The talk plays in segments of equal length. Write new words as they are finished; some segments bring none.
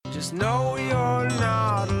Just know you're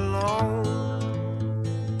not alone,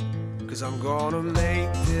 'cause I'm gonna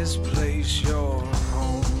make this place your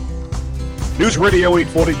home. News Radio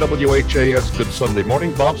 840 WHAS. Good Sunday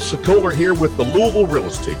morning. Bob Sokoler here with the Louisville Real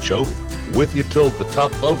Estate Show, with you till the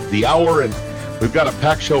top of the hour, and we've got a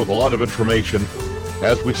packed show with a lot of information.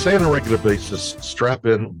 As we say on a regular basis, strap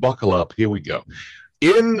in, buckle up. Here we go.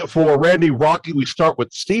 In for Randy Rocky, we start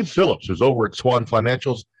with Steve Phillips, who's over at Swan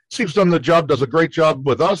Financials. Steve's done the job, does a great job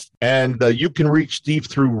with us, and you can reach Steve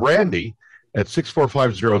through Randy at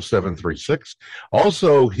 645-0736.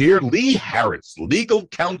 Also here, Lee Harris, legal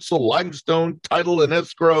counsel, Limestone Title and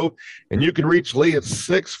Escrow, and you can reach Lee at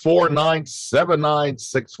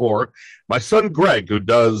 649-7964. My son Greg, who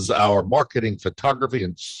does our marketing, photography,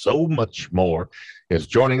 and so much more, is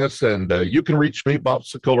joining us, and you can reach me, Bob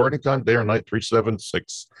Sokoler, anytime, day or night,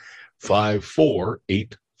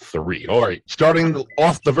 376-5483. All right, starting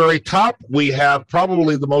off the very top, we have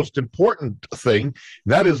probably the most important thing.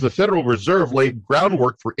 That is the Federal Reserve laid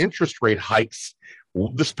groundwork for interest rate hikes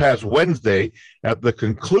this past Wednesday. At the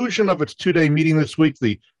conclusion of its two-day meeting this week,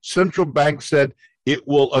 the central bank said it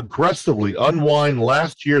will aggressively unwind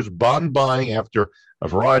last year's bond buying after a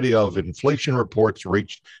variety of inflation reports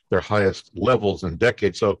reached their highest levels in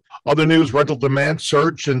decades. So other news, rental demand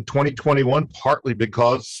surged in 2021, partly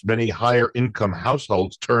because many higher income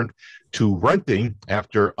households turned to renting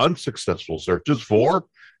after unsuccessful searches for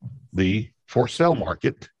the for sale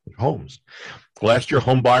market homes. Last year,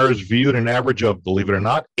 home buyers viewed an average of, believe it or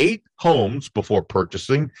not, 8 homes before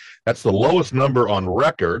purchasing. That's the lowest number on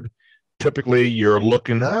record. Typically, you're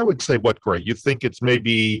looking, I would say, what, Greg? You think it's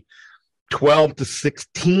maybe 12 to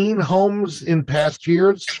 16 homes in past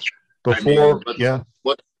years before?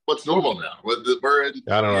 What's normal now? We're in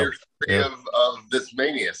year 3 of this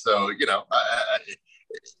mania. So,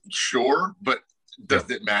 sure, but does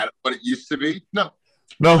it matter what it used to be? No,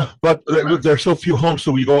 but there's so few homes,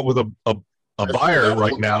 so we go out with a buyer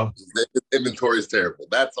right now. The inventory is terrible.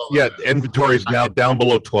 That's all. Yeah, inventory is now down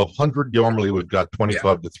below 1,200. Normally, we've got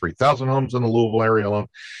 25 to 3,000 homes in the Louisville area alone.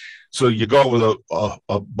 So you go with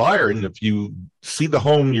a buyer, and if you see the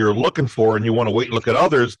home you're looking for and you want to wait and look at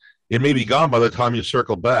others, it may be gone by the time you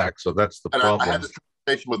circle back. So that's the problem. I had this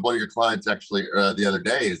conversation with one of your clients actually the other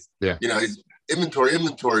day. He's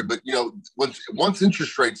inventory, but once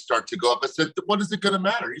interest rates start to go up, I said, what is it going to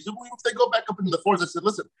matter? He said, well, if they go back up into the fours. I said,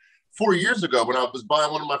 listen, 4 years ago when I was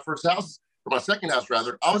buying one of my first houses, or my second house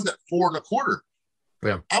rather, I was at 4.25.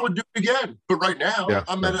 Yeah, I would do it again, but right now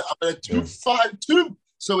I'm at a 2.52.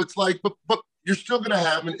 So it's like, but you're still going to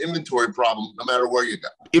have an inventory problem no matter where you go.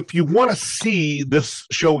 If you want to see this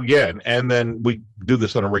show again, and then we do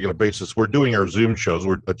this on a regular basis, we're doing our Zoom shows,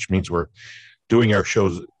 which means we're doing our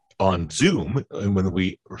shows on Zoom. And when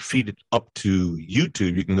we feed it up to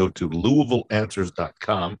YouTube, you can go to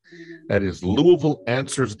LouisvilleAnswers.com. That is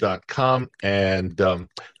LouisvilleAnswers.com. And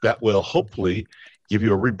that will hopefully give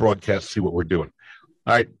you a rebroadcast, see what we're doing.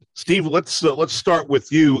 All right, Steve, let's start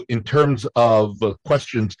with you in terms of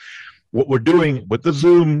questions. What we're doing with the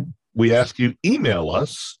Zoom, we ask you email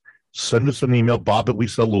us, send us an email,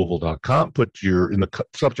 bob@wesellouisville.com, put in the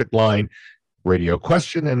subject line radio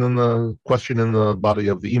question, and then the question in the body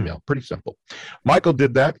of the email. Pretty simple. Michael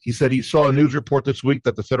did that. He said he saw a news report this week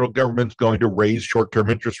that the federal government's going to raise short-term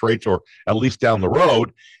interest rates, or at least down the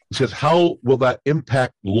road. He says, how will that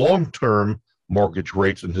impact long-term mortgage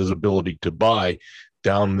rates and his ability to buy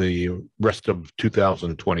down the rest of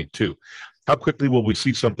 2022? How quickly will we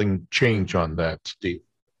see something change on that, Steve?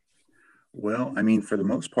 Well, I mean, for the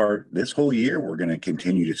most part, this whole year, we're going to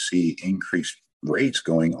continue to see increased rates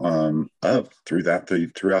going up throughout the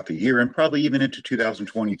year, and probably even into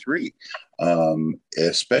 2023,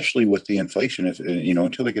 especially with the inflation. If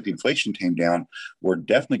until they get the inflation tamed down, we're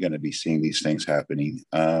definitely going to be seeing these things happening.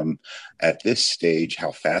 At this stage,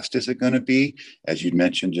 how fast is it going to be? As you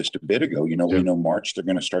mentioned just a bit ago, we know March they're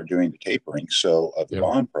going to start doing the tapering of the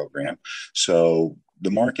bond program. So the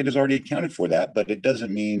market has already accounted for that, but it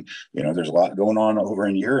doesn't mean, there's a lot going on over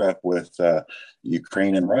in Europe with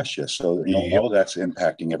Ukraine and Russia. So, all of that's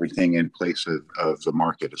impacting everything in place of the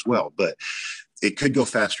market as well. But it could go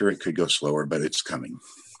faster, it could go slower, but it's coming.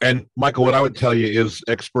 And Michael, what I would tell you is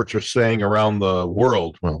experts are saying around the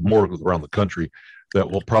world, well, more around the country, that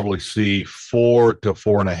we'll probably see 4 to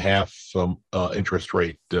 4.5 interest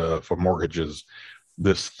rate for mortgages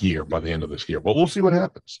this year, by the end of this year. But we'll see what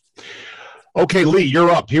happens. Okay, Lee, you're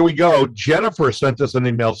up. Here we go. Jennifer sent us an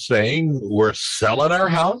email saying we're selling our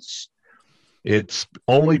house. It's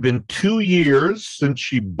only been 2 years since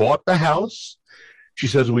she bought the house. She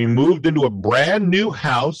says we moved into a brand new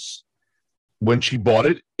house when she bought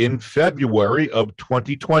it in February of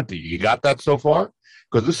 2020. You got that so far?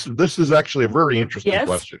 because this is actually a very interesting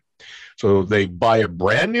question. So they buy a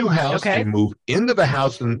brand new house. They move into the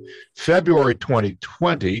house in February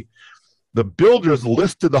 2020. The builders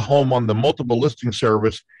listed the home on the multiple listing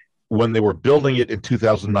service when they were building it in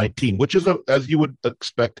 2019, which is, as you would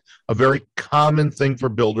expect, a very common thing for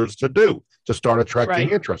builders to do to start attracting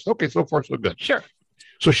interest. Okay, so far so good. Sure.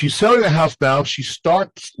 So she's selling the house now. She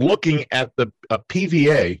starts looking at the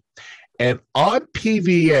PVA, and on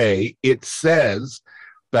PVA, it says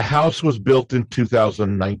the house was built in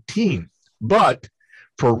 2019. But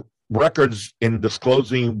for records in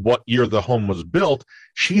disclosing what year the home was built,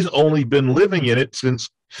 she's only been living in it since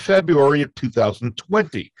February of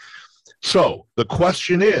 2020. So the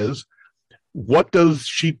question is, what does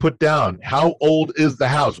she put down? How old is the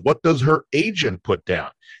house? What does her agent put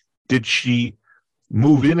down? Did she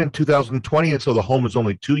move in 2020 and so the home is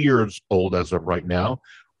only 2 years old as of right now?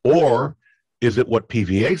 Or is it what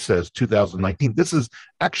PVA says, 2019? This is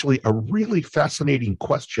actually a really fascinating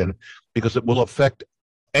question because it will affect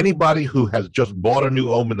anybody who has just bought a new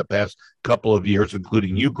home in the past couple of years,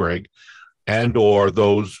 including you, Greg, and or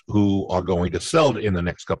those who are going to sell it in the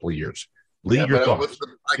next couple of years. Lee, your thoughts.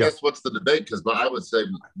 I guess what's the debate? Because I would say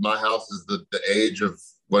my house is the age of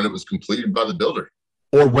when it was completed by the builder.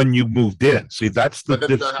 Or when you moved in. See, that's the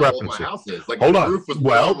discrepancy. Not how old my house is. Like, hold the on. Roof was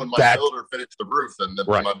when my builder finished the roof, and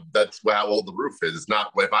that's how old the roof is. It's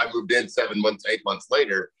not if I moved in 7 months, 8 months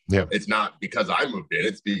later. Yeah. It's not because I moved in.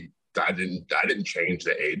 It's I didn't change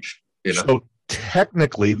the age. You know? So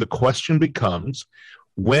technically, the question becomes,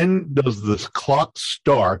 when does this clock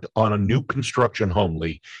start on a new construction home,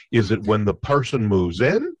 Lee? Is it when the person moves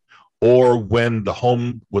in, or when the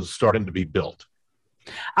home was starting to be built?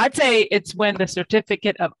 I'd say it's when the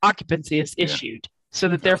certificate of occupancy is issued, so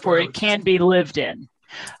that therefore it can be lived in.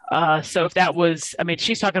 So if that was, I mean,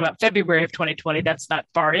 she's talking about February of 2020, that's not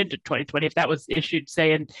far into 2020. If that was issued,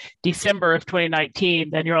 say, in December of 2019,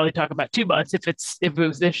 then you're only talking about 2 months. If it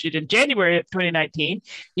was issued in January of 2019,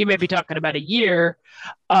 you may be talking about a year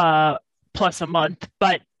plus a month.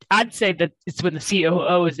 But I'd say that it's when the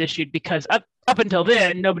COO is issued, because up until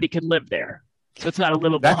then, nobody can live there. So it's not a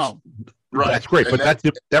livable home. Right. That's great, but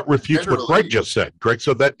that refutes what Greg just said, Greg.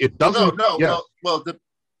 So that it doesn't.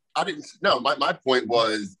 I didn't. No, my point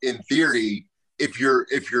was, in theory, if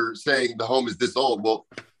you're saying the home is this old, well,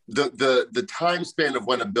 the time span of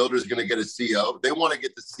when a builder is going to get a CO, they want to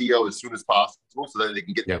get the CO as soon as possible so that they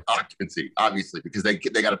can get the occupancy, obviously, because they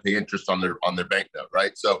got to pay interest on their bank note,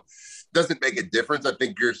 right? So it doesn't make a difference. I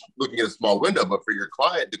think you're looking at a small window, but for your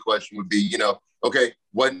client, the question would be, okay,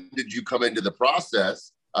 when did you come into the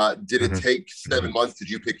process? Did it take 7 months? Did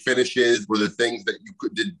you pick finishes? Were there things that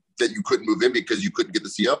you couldn't move in because you couldn't get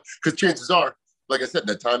the CO? Because chances are, like I said,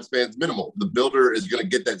 that time span's minimal. The builder is going to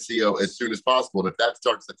get that CO as soon as possible. And if that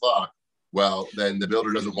starts the clock, well, then the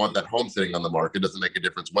builder doesn't want that home sitting on the market. It doesn't make a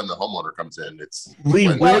difference when the homeowner comes in. It's Lee.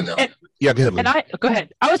 Go ahead. Go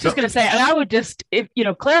ahead. I was just going to say, and I would just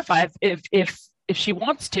clarify if she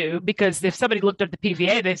wants to, because if somebody looked at the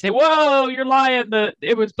PVA, they say, "Whoa, you're lying.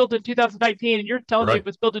 It was built in 2019, and you're telling me it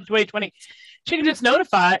was built in 2020." She can just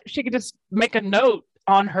notify. She can just make a note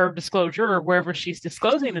on her disclosure or wherever she's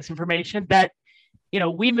disclosing this information that,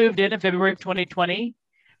 we moved in February of 2020.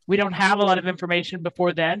 We don't have a lot of information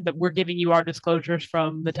before then, but we're giving you our disclosures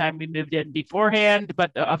from the time we moved in beforehand.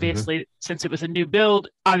 But obviously, since it was a new build,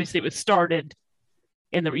 obviously it was started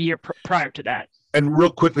in the year prior to that. And real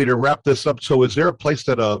quickly to wrap this up, so is there a place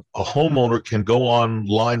that a homeowner can go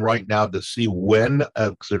online right now to see when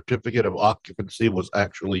a certificate of occupancy was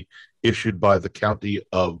actually issued by the county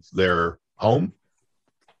of their home?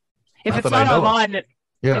 If it's not online,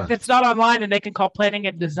 if it's not online, then they can call Planning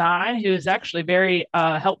and Design, who is actually very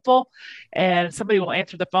helpful, and somebody will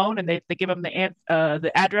answer the phone, and they give them the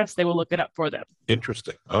address. They will look it up for them.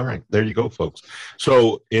 Interesting. All right, there you go, folks.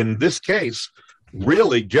 So in this case,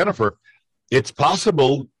 really, Jennifer, it's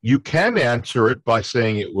possible you can answer it by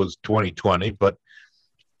saying it was 2020, but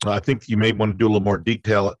I think you may want to do a little more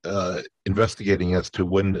detail investigating as to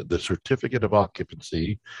when the certificate of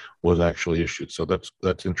occupancy was actually issued. So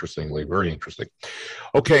that's interestingly, very interesting.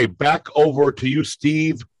 Okay, back over to you,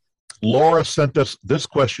 Steve. Laura sent us this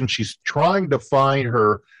question. She's trying to find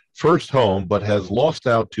her first home, but has lost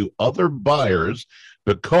out to other buyers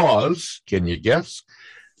because, can you guess?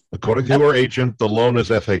 According to her agent, the loan is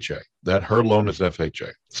FHA, that her loan is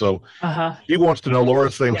FHA. So she wants to know,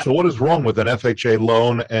 Laura's saying, so what is wrong with an FHA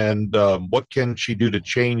loan, and what can she do to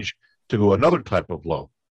change to another type of loan?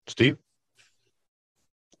 Steve?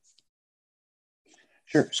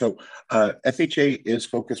 Sure. So FHA is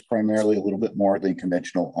focused primarily a little bit more than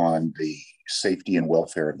conventional on the safety and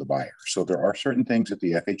welfare of the buyer. So there are certain things that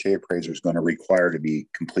the FHA appraiser is going to require to be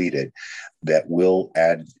completed that will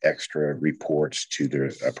add extra reports to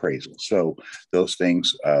their appraisal. So those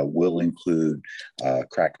things will include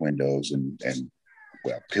cracked windows and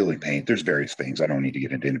well, peeling paint. There's various things. I don't need to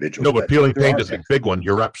get into individuals. No, but peeling paint is a big one.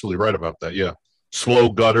 You're absolutely right about that. Yeah. Slow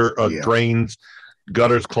gutter, drains,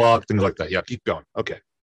 gutters clogged, things like that. Yeah, keep going. Okay.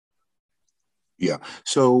 Yeah.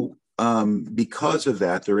 So because of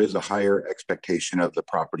that, there is a higher expectation of the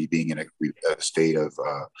property being in a state of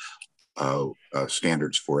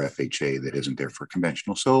standards for FHA that isn't there for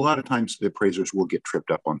conventional. So a lot of times the appraisers will get tripped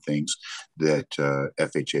up on things that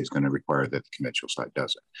FHA is going to require that the conventional side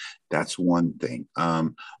doesn't. That's one thing.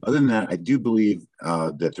 Other than that, I do believe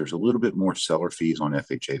that there's a little bit more seller fees on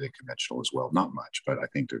FHA than conventional as well. Not much, but I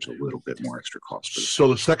think there's a little bit more extra cost. So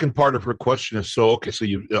the second part of her question is, so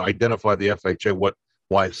you identify the FHA,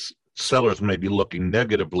 why sellers may be looking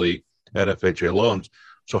negatively at FHA loans.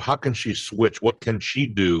 So how can she switch? What can she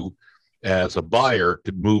do as a buyer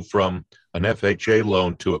to move from an FHA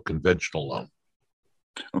loan to a conventional loan?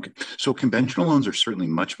 Okay, so conventional loans are certainly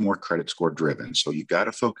much more credit score driven. So you've got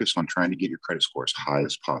to focus on trying to get your credit score as high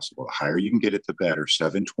as possible. The higher you can get it, the better.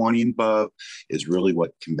 720 and above is really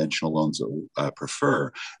what conventional loans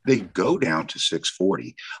prefer. They go down to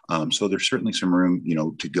 640. So there's certainly some room,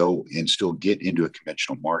 to go and still get into a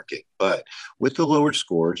conventional market. But with the lower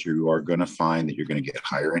scores, you are going to find that you're going to get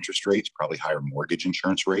higher interest rates, probably higher mortgage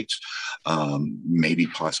insurance rates, maybe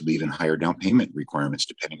possibly even higher down payment requirements,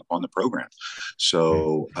 depending upon the program. So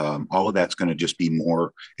all of that's going to just be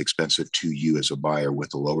more expensive to you as a buyer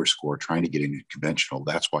with a lower score trying to get into conventional.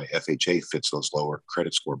 That's why FHA fits those lower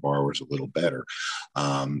credit score borrowers a little better.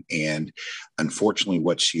 And unfortunately,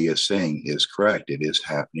 what she is saying is correct. It is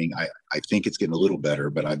happening. I think it's getting a little better,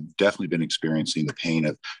 but I've definitely been experiencing the pain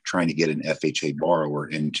of trying to get an FHA borrower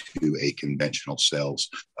into a conventional sales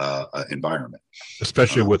environment.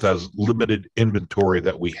 Especially with as limited inventory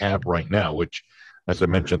that we have right now, which, as I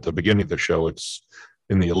mentioned at the beginning of the show, it's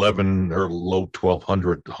in the 11 or low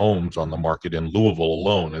 1,200 homes on the market in Louisville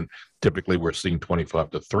alone. And typically we're seeing 25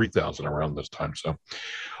 to 3,000 around this time. So,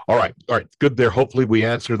 all right. Good there. Hopefully we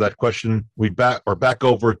answered that question. We are back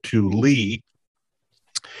over to Lee.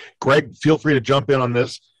 Greg, feel free to jump in on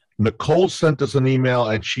this. Nicole sent us an email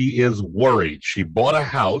and she is worried. She bought a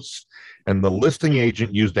house and the listing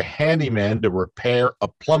agent used a handyman to repair a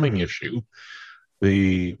plumbing issue.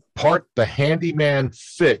 The part the handyman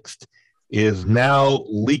fixed is now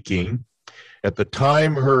leaking. At the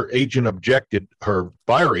time, her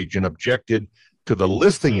buyer agent objected to the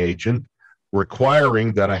listing agent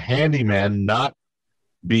requiring that a handyman not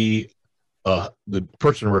be the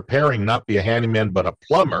person repairing not be a handyman but a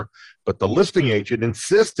plumber, but the listing agent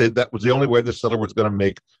insisted that was the only way the seller was going to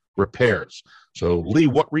make repairs. So Lee,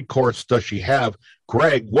 what recourse does she have?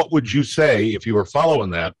 Greg, what would you say if you were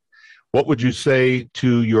following that? What would you say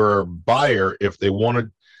to your buyer if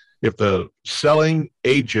the selling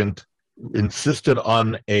agent insisted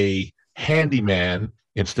on a handyman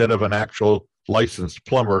instead of an actual licensed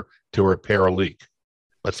plumber to repair a leak?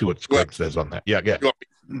 Let's see what Greg says on that. Yeah.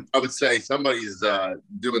 I would say somebody's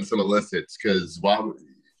doing some illicits, because what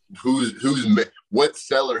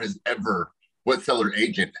seller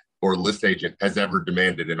agent or list agent has ever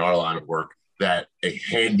demanded in our line of work that a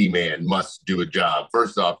handyman must do a job?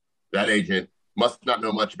 First off, that agent must not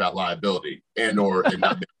know much about liability or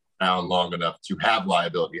not been around long enough to have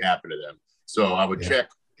liability happen to them. So I would check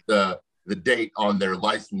the date on their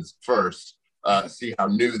license first, see how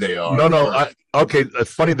new they are. Okay,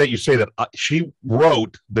 it's funny that you say that. She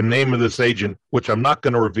wrote the name of this agent, which I'm not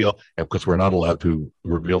going to reveal, because we're not allowed to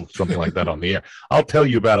reveal something like that on the air. I'll tell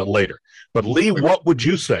you about it later. But Lee, what would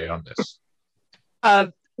you say on this?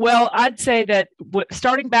 Well, I'd say that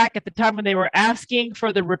starting back at the time when they were asking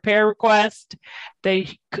for the repair request,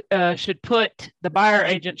 they the buyer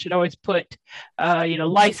agent should always put,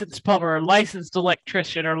 licensed plumber or licensed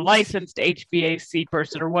electrician or licensed HVAC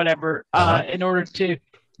person or whatever, in order to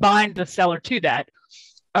bind the seller to that.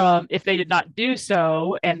 If they did not do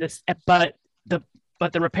so,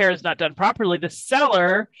 but the repair is not done properly,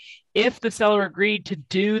 if the seller agreed to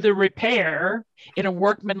do the repair in a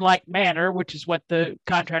workmanlike manner, which is what the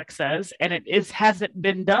contract says, and hasn't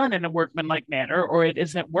been done in a workmanlike manner, or it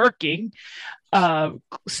isn't working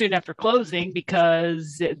soon after closing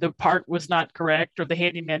because the part was not correct or the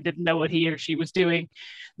handyman didn't know what he or she was doing,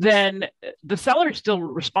 then the seller is still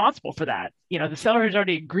responsible for that. The seller has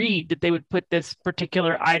already agreed that they would put this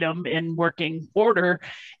particular item in working order,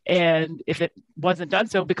 and if it wasn't done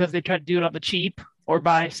so because they tried to do it on the cheap or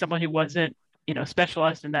by someone who wasn't,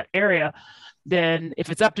 specialized in that area. Then if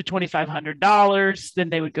it's up to $2,500, then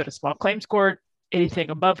they would go to small claims court. Anything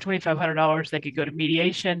above $2,500, they could go to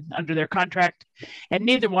mediation under their contract. And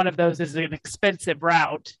neither one of those is an expensive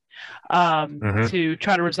route to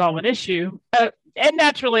try to resolve an issue. And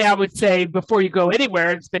naturally, I would say before you go anywhere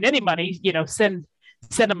and spend any money, send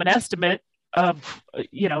them an estimate of,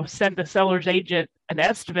 send the seller's agent an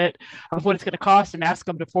estimate of what it's going to cost and ask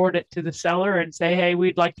them to forward it to the seller and say, hey,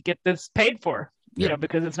 we'd like to get this paid for,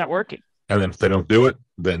 because it's not working. And then if they don't do it,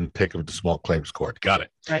 then take them to small claims court. Got it.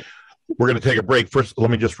 Right. We're going to take a break. First,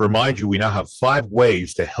 let me just remind you, we now have 5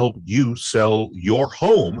 ways to help you sell your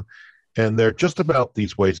home. And they're just about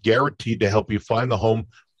these ways guaranteed to help you find the home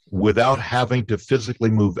without having to physically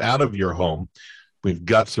move out of your home. We've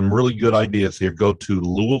got some really good ideas here. Go to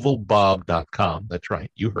LouisvilleBob.com. That's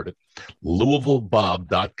right. You heard it.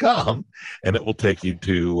 LouisvilleBob.com. And it will take you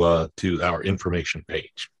to our information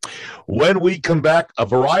page. When we come back, a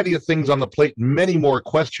variety of things on the plate, many more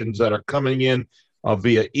questions that are coming in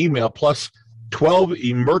via email, plus 12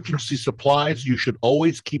 emergency supplies you should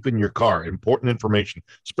always keep in your car. Important information,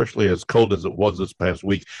 especially as cold as it was this past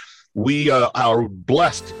week. We are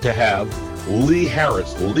blessed to have Lee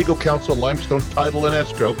Harris, legal counsel, Limestone Title and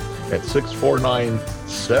Escrow at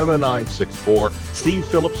 649-7964. Steve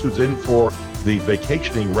Phillips, who's in for the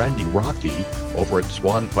vacationing Randy Rocky over at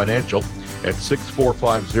Swan Financial at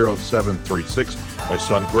 645-0736. My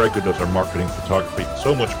son Greg, who does our marketing, photography, and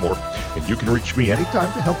so much more. And you can reach me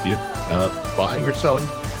anytime to help you buying or selling,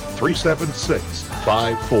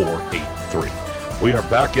 376-5483. We are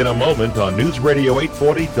back in a moment on News Radio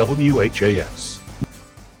 840 WHAS.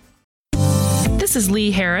 This is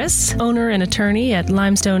Lee Harris, owner and attorney at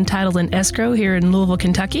Limestone Title and Escrow here in Louisville,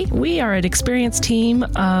 Kentucky. We are an experienced team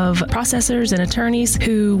of processors and attorneys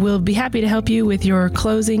who will be happy to help you with your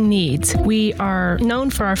closing needs. We are known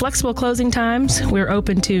for our flexible closing times. We're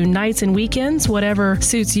open to nights and weekends, whatever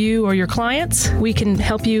suits you or your clients. We can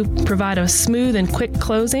help you provide a smooth and quick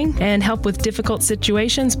closing and help with difficult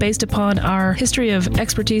situations based upon our history of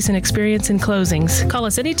expertise and experience in closings. Call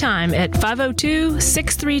us anytime at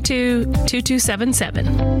 502-632-2277.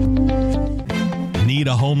 Need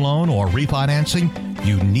a home loan or refinancing?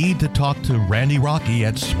 You need to talk to Randy Rocky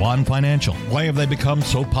at Swan Financial. Why have they become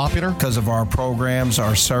so popular? Because of our programs,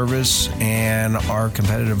 our service, and our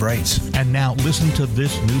competitive rates. And now listen to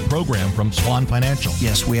this new program from Swan Financial.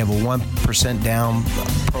 Yes, we have a 1% down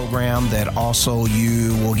program that also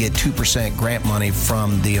you will get 2% grant money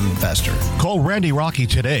from the investor. Call Randy Rocky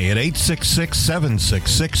today at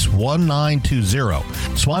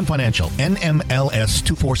 866-766-1920. Swan Financial, NMLS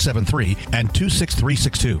 2473 and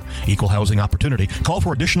 26362. Equal housing opportunity. Call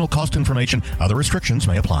for additional cost information. Other restrictions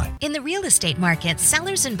may apply. In the real estate market,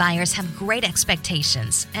 sellers and buyers have great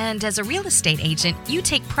expectations. And as a real estate agent, you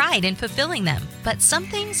take pride in fulfilling them. But some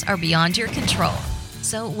things are beyond your control.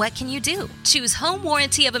 So what can you do? Choose Home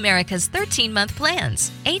Warranty of America's 13-month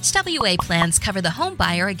plans. HWA plans cover the home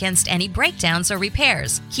buyer against any breakdowns or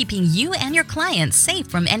repairs, keeping you and your clients safe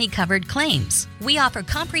from any covered claims. We offer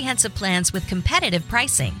comprehensive plans with competitive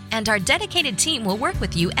pricing, and our dedicated team will work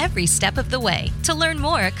with you every step of the way. To learn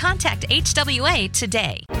more, contact HWA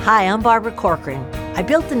today. Hi, I'm Barbara Corcoran. I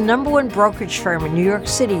built the #1 brokerage firm in New York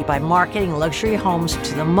City by marketing luxury homes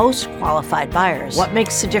to the most qualified buyers. What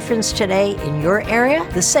makes the difference today in your area?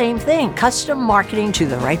 The same thing, custom marketing to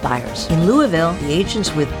the right buyers. In Louisville, the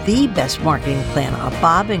agents with the best marketing plan are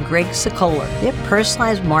Bob and Greg Sokoler. Their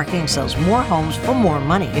personalized marketing sells more homes for more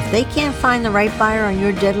money. If they can't find the right buyer on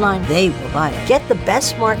your deadline, they will buy it. Get the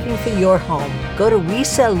best marketing for your home. Go to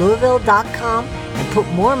WeSellLouisville.com and put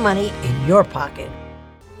more money in your pocket.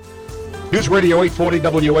 News Radio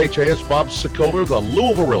 840 WHAS, Bob Sokoler, the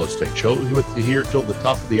Louisville Real Estate Show, with you here till the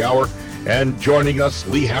top of the hour. And joining us,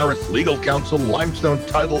 Lee Harris, legal counsel, Limestone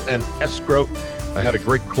Title and Escrow. I had a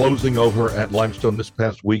great closing over at Limestone this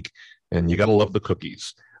past week, and you got to love the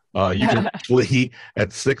cookies. You can reach Lee at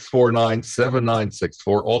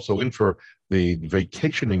 649-7964. Also in for the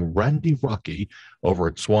vacationing Randy Rocky over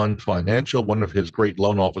at Swan Financial, one of his great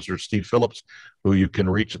loan officers, Steve Phillips, who you can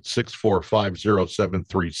reach at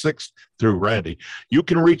 645-0736 through Randy. You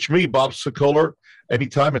can reach me, Bob Sokoler,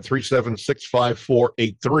 anytime at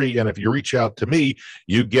 376-5483. And if you reach out to me,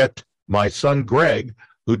 you get my son, Greg,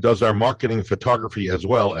 who does our marketing and photography as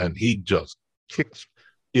well. And he just kicks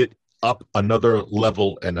it up another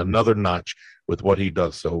level and another notch with what he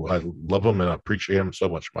does. So I love him and I appreciate him so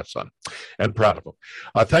much, my son, and proud of him.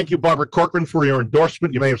 Thank you, Barbara Corcoran, for your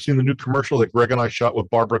endorsement. You may have seen the new commercial that Greg and I shot with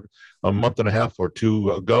Barbara a month and a half or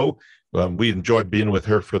two ago. We enjoyed being with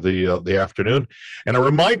her for the afternoon. And a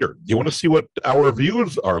reminder, you want to see what our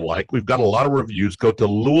reviews are like? We've got a lot of reviews. Go to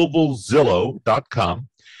LouisvilleZillow.com,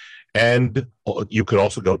 and you could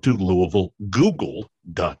also go to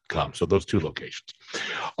LouisvilleGoogle.com. So those two locations.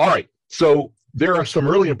 All right. So there are some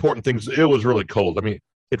really important things. It was really cold. I mean,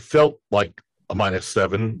 it felt like a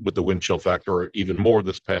 -7 with the wind chill factor, or even more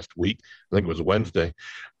this past week. I think it was Wednesday.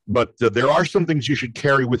 But there are some things you should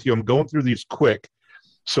carry with you. I'm going through these quick.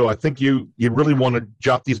 So I think you really want to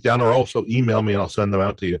jot these down, or also email me and I'll send them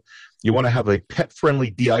out to you. You want to have a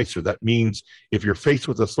pet-friendly de-icer. That means if you're faced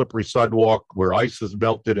with a slippery sidewalk where ice is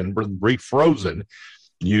melted and refrozen,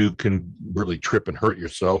 you can really trip and hurt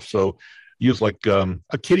yourself. So use like a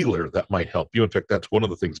kitty litter. That might help you. In fact, that's one of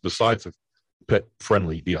the things besides a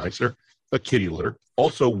pet-friendly de-icer, a kitty litter.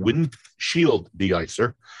 Also windshield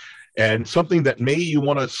de-icer. And something that you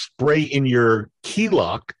want to spray in your key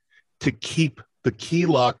lock to keep the key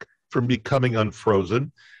lock from becoming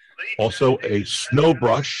unfrozen. Also a snow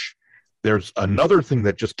brush. There's another thing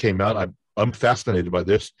that just came out. I'm fascinated by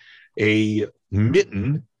this. A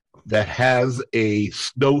mitten that has a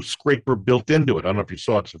snow scraper built into it. I don't know if you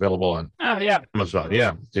saw it. It's available on Amazon.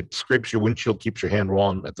 Yeah, it scrapes your windshield, keeps your hand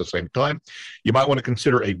warm at the same time. You might want to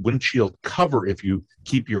consider a windshield cover if you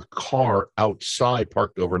keep your car outside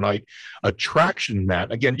parked overnight. A traction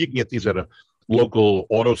mat. Again, you can get these at a local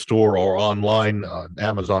auto store or online,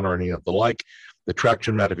 Amazon or any of the like. The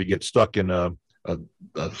traction mat, if you get stuck in a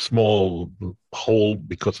small hole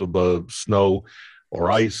because of the snow or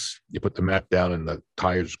ice, you put the mat down and the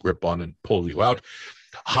tires grip on and pull you out.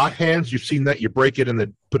 Hot hands, you've seen that. You break it and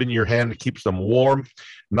then put it in your hand. It keeps them warm.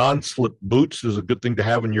 Non-slip boots is a good thing to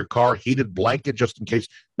have in your car. Heated blanket, just in case,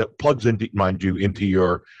 that plugs into, mind you, into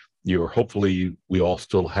your hopefully we all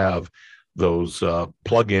still have those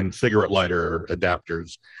plug-in cigarette lighter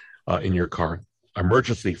adapters in your car.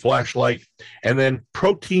 Emergency flashlight, and then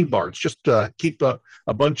protein bars. Just keep a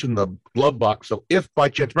bunch in the glove box. So if by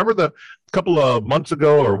chance, remember the couple of months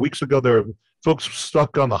ago or weeks ago, there were folks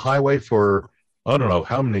stuck on the highway for, I don't know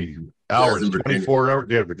how many hours, 24 hours,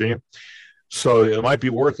 Virginia. So it might be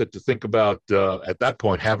worth it to think about at that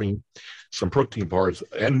point having some protein bars,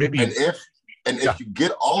 and maybe. And if you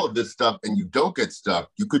get all of this stuff and you don't get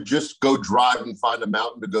stuck, you could just go drive and find a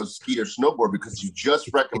mountain to go ski or snowboard, because you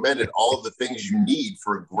just recommended all of the things you need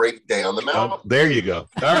for a great day on the mountain. There you go.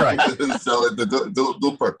 All right. So the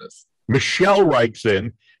dual purpose. Michelle writes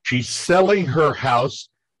in, she's selling her house,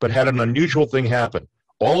 but had an unusual thing happen.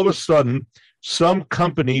 All of a sudden, some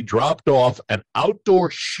company dropped off an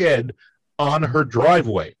outdoor shed on her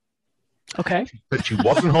driveway. Okay. But she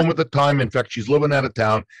wasn't home at the time. In fact, she's living out of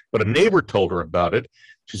town, but a neighbor told her about it.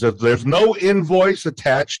 She says there's no invoice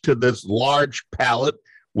attached to this large pallet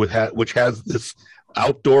which has this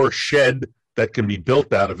outdoor shed that can be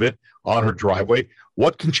built out of it on her driveway.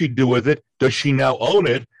 What can she do with it? Does she now own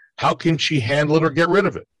it? How can she handle it or get rid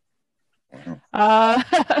of it?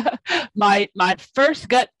 My first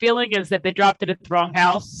gut feeling is that they dropped it at the wrong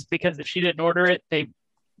house, because if she didn't order it,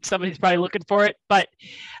 somebody's probably looking for it. But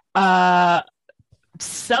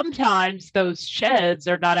sometimes those sheds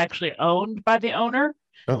are not actually owned by the owner.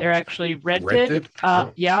 Oh. They're actually rented.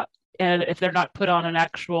 Yeah. And if they're not put on an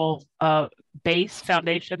actual base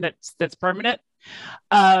foundation that's permanent.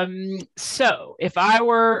 So if I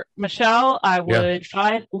were Michelle, I would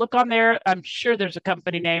look on there. I'm sure there's a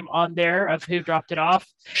company name on there of who dropped it off.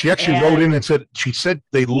 She actually wrote in and said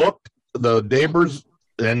they looked, the neighbors,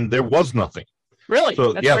 and there was nothing. Really?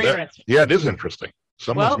 So, that's very interesting. Yeah, it is interesting.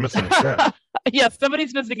 Someone's missing a shed. Yes,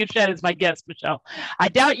 somebody's missing a shed is my guess, Michelle. I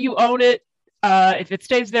doubt you own it. If it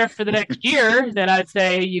stays there for the next year, then I'd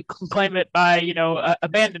say you can claim it by,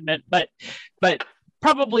 abandonment. But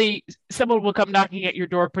probably someone will come knocking at your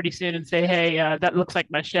door pretty soon and say, "Hey, that looks like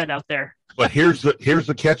my shed out there." But here's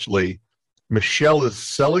the catch, Lee. Michelle is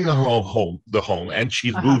selling the home, and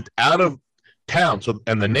she's moved out of town. So,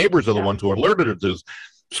 and the neighbors are the ones who alerted her to this.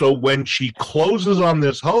 So when she closes on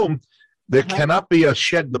this home, there cannot be a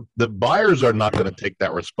shed. The buyers are not going to take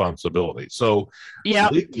that responsibility. So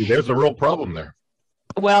there's a real problem there.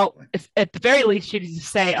 Well, at the very least, you need to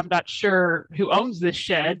say, I'm not sure who owns this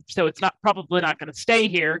shed, so it's probably not going to stay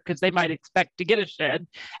here, because they might expect to get a shed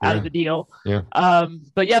out of the deal. Yeah.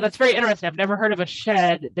 But yeah, that's very interesting. I've never heard of a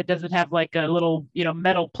shed that doesn't have like a little,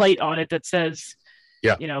 metal plate on it that says,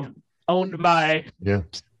 owned by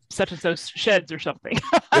such and such sheds or something.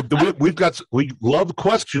 we love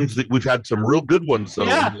questions. That we've had some real good ones. So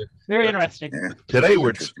very interesting. Today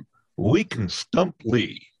we can stump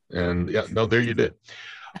Lee, and there you did.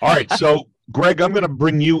 All right, so Greg, I'm going to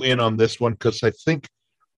bring you in on this one, because I think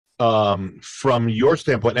from your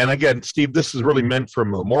standpoint, and again, Steve, this is really meant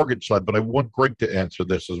from the mortgage side, but I want Greg to answer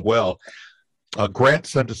this as well. Grant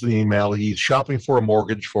sent us an email. He's shopping for a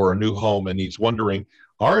mortgage for a new home, and he's wondering,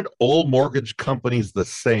 aren't all mortgage companies the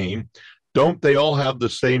same? Don't they all have the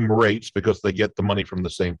same rates because they get the money from the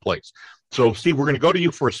same place? So, Steve, we're going to go to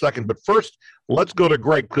you for a second, but first, let's go to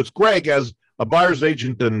Greg, because Greg, as a buyer's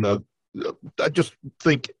agent, and I just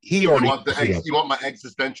think he already... You want my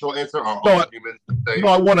existential answer? Or no, arguments the same? No,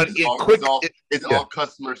 I want a quick... Is all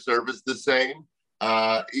customer service the same?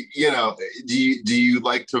 Do you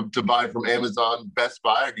like to buy from Amazon, Best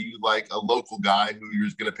Buy, or do you like a local guy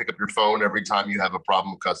who's going to pick up your phone every time you have a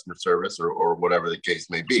problem with customer service or whatever the case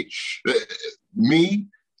may be?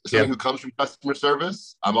 Someone who comes from customer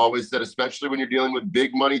service, I've always said, especially when you're dealing with big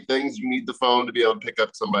money things, you need the phone to be able to pick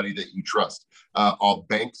up somebody that you trust. All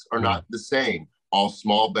banks are not the same. All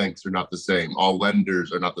small banks are not the same. All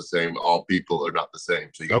lenders are not the same. All people are not the same.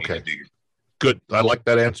 So you need to do your... Good. I like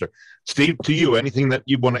that answer. Steve, to you, anything that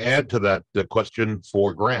you want to add to that question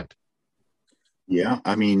for Grant? Yeah,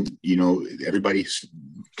 I mean, everybody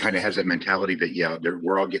kind of has that mentality that,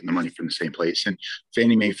 we're all getting the money from the same place. And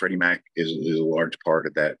Fannie Mae, Freddie Mac is a large part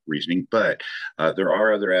of that reasoning. But there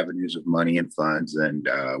are other avenues of money and funds. And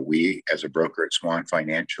we, as a broker at Swan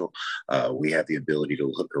Financial, we have the ability to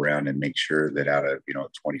look around and make sure that out of,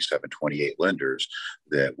 27, 28 lenders,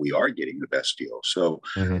 that we are getting the best deal. So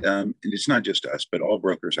and it's not just us, but all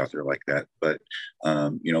brokers out there like that. But,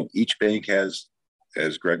 each bank has,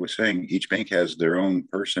 as Greg was saying, each bank has their own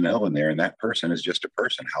personnel in there, and that person is just a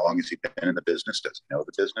person. How long has he been in the business? Does he know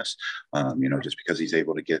the business? Just because he's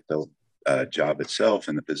able to get the job itself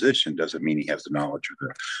and the position doesn't mean he has the knowledge or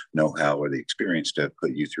the know-how or the experience to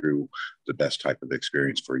put you through the best type of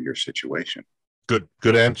experience for your situation.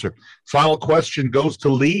 Good answer. Final question goes to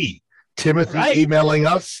Lee. Timothy emailing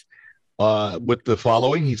us with the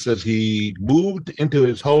following. He says he moved into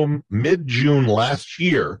his home mid-June last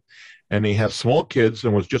year, and he has small kids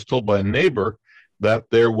and was just told by a neighbor that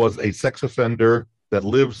there was a sex offender that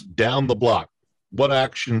lives down the block. What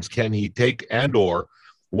actions can he take, and or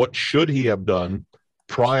what should he have done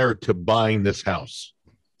prior to buying this house?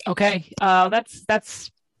 Okay,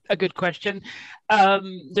 that's a good question.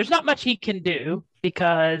 There's not much he can do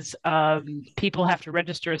because people have to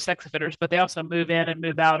register as sex offenders, but they also move in and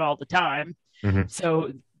move out all the time.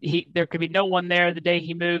 So there could be no one there the day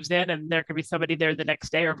he moves in, and there could be somebody there the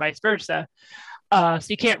next day, or vice versa. So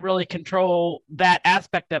you can't really control that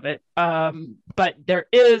aspect of it. But there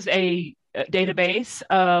is a database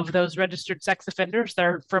of those registered sex offenders.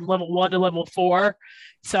 They're from level 1 to level 4.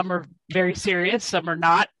 Some are very serious, some are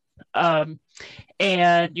not.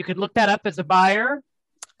 And you can look that up as a buyer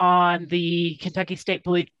on the Kentucky State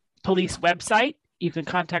Police website. You can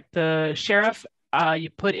contact the sheriff. You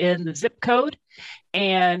put in the zip code,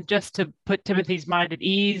 and just to put Timothy's mind at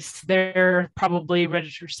ease, there are probably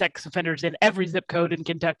registered sex offenders in every zip code in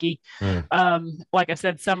Kentucky. Like I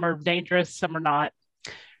said, some are dangerous, some are not.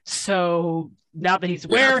 So now that he's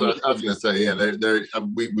aware, I was going to say,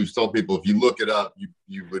 we've told people, if you look it up,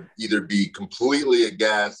 you would either be completely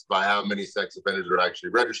aghast by how many sex offenders are actually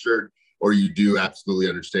registered, or you do absolutely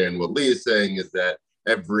understand what Lee is saying, is that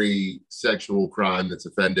every sexual crime that's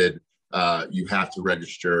offended, you have to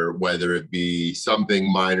register, whether it be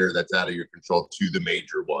something minor that's out of your control to the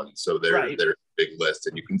major one. So there's a big list,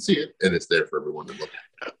 and you can see it, and it's there for everyone to look at.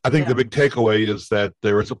 I think the big takeaway is that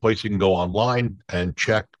there is a place you can go online and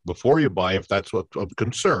check before you buy if that's what's of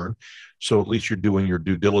concern. So at least you're doing your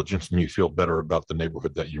due diligence and you feel better about the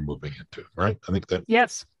neighborhood that you're moving into, right? I think that.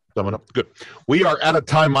 Yes. Summing up. Good. We are out of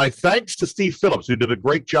time. My thanks to Steve Phillips, who did a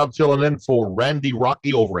great job filling in for Randy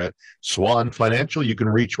Rocky over at Swan Financial. You can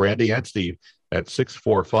reach Randy and Steve at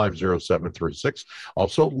 645-0736.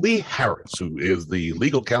 Also, Lee Harris, who is the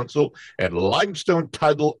legal counsel at Limestone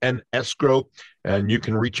Title and Escrow. And you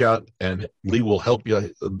can reach out, and Lee will help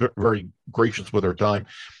you. Very gracious with her time.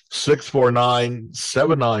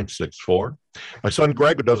 649-7964. My son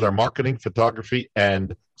Greg, who does our marketing, photography,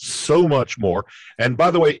 and so much more. And by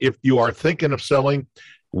the way, if you are thinking of selling,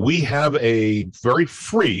 we have a very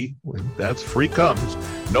free, that's free comes,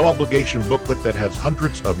 no obligation booklet that has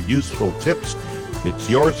hundreds of useful tips. It's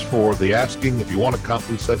yours for the asking. If you want a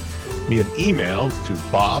copy, send me an email to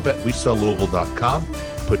bob@wesellouisville.com.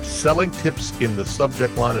 Put selling tips in the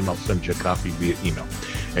subject line, and I'll send you a copy via email.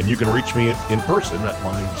 And you can reach me in person at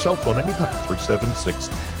my cell phone anytime,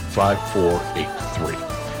 376-5483.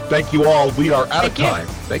 Thank you all. We are out of time.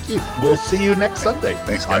 Thank you. We'll see you next Sunday.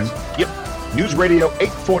 Thanks, guys. News Radio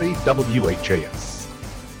 840 WHAS.